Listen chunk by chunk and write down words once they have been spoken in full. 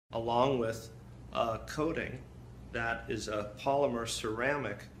along with a coating that is a polymer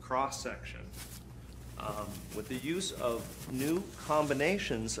ceramic cross-section. With the use of new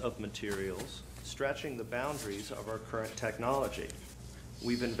combinations of materials, stretching the boundaries of our current technology.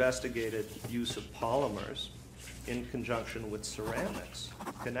 We've investigated use of polymers in conjunction with ceramics,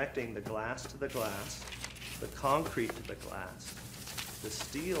 connecting the glass to the glass, the concrete to the glass, the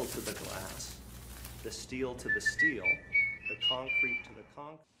steel to the glass, the steel to the steel, the concrete to the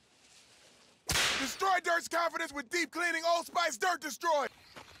concrete. Destroy Dirt's confidence with deep cleaning Old Spice Dirt Destroy!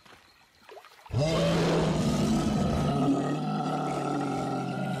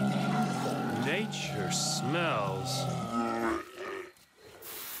 Nature smells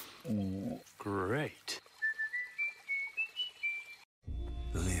great.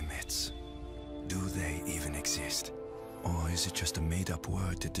 Limits. Do they even exist? Or is it just a made-up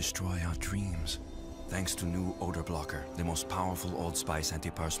word to destroy our dreams? Thanks to new odor blocker, the most powerful Old Spice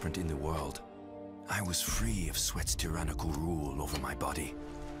antiperspirant in the world, I was free of Sweat's tyrannical rule over my body,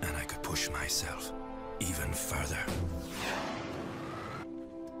 and I could push myself even further.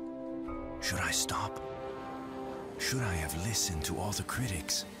 Should I stop? Should I have listened to all the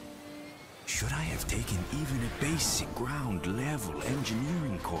critics? Should I have taken even a basic ground-level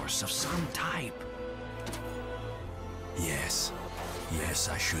engineering course of some type? Yes,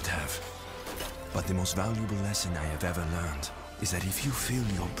 I should have. But the most valuable lesson I have ever learned is that if you fill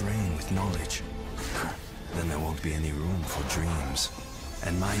your brain with knowledge, then there won't be any room for dreams.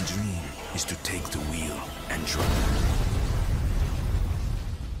 And my dream is to take the wheel and drive.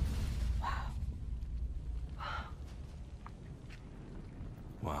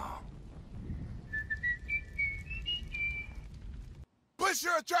 Wow. Push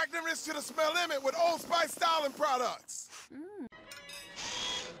your attractiveness to the smell limit with Old Spice styling products.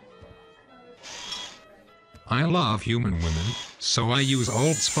 I love human women, so I use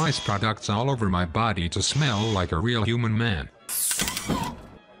Old Spice products all over my body to smell like a real human man.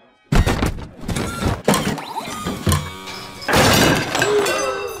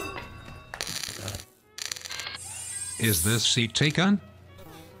 Is this seat taken?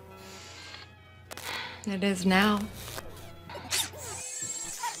 It is now.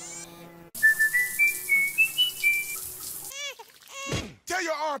 Tell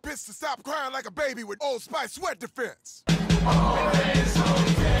your armpits to stop crying like a baby with Old Spice sweat defense.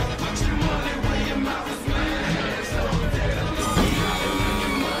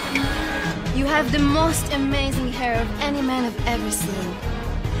 You have the most amazing hair of any man I've ever seen.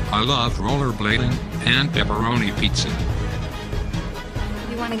 I love rollerblading and pepperoni pizza.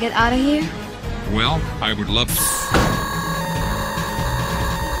 You want to get out of here? Well, I would love to.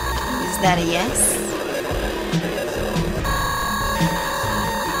 Is that a yes?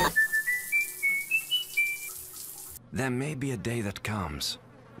 There may be a day that comes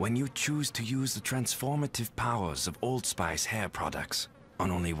when you choose to use the transformative powers of Old Spice hair products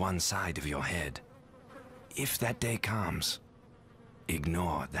on only one side of your head. If that day comes,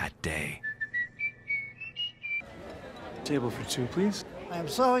 ignore that day. Table for two, please. I am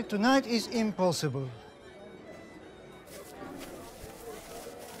sorry, tonight is impossible.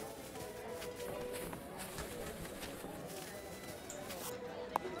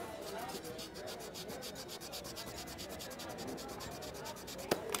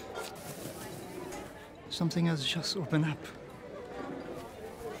 Something has just opened up.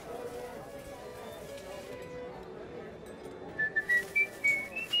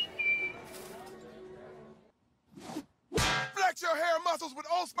 Flex your hair muscles with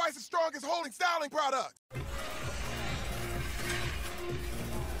Old Spice's strongest holding styling product.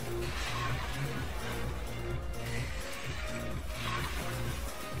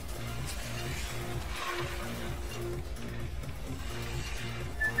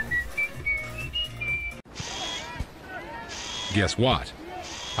 Guess what?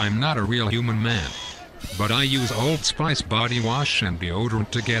 I'm not a real human man. But I use Old Spice body wash and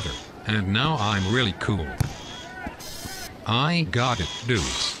deodorant together, and now I'm really cool. I got it,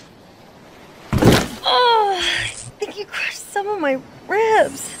 dudes. Oh, I think you crushed some of my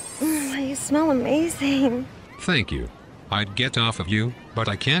ribs. You smell amazing. Thank you. I'd get off of you, but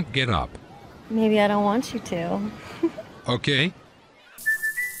I can't get up. Maybe I don't want you to. Okay?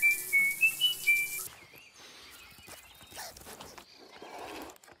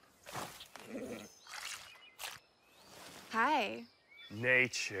 Hi.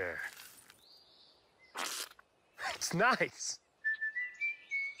 Nature. It's nice.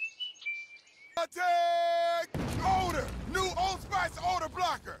 Attack! Odor! New Old Spice odor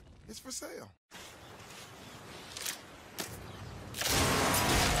blocker. It's for sale.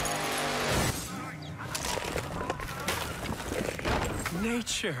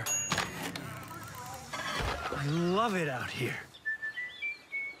 Nature. I love it out here.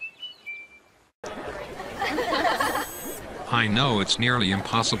 I know it's nearly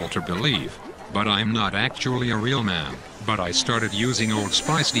impossible to believe, but I'm not actually a real man. But I started using Old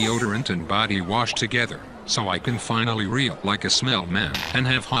Spice deodorant and body wash together, so I can finally reel like a smell man and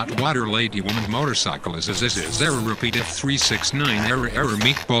have hot water lady woman motorcycle is error repeat F369 error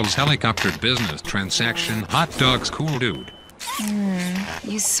meatballs helicopter business transaction hot dogs cool dude.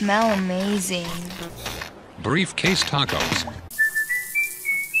 You smell amazing. Briefcase tacos.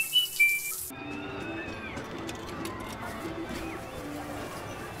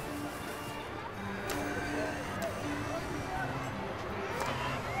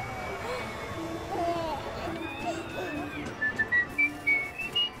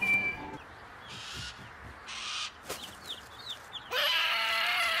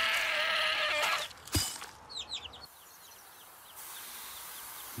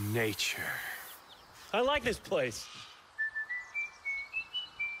 Nature. I like this place.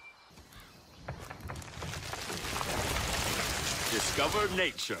 Discover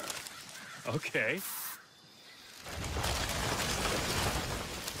nature. Okay.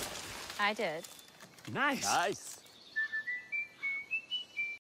 I did. Nice. Nice.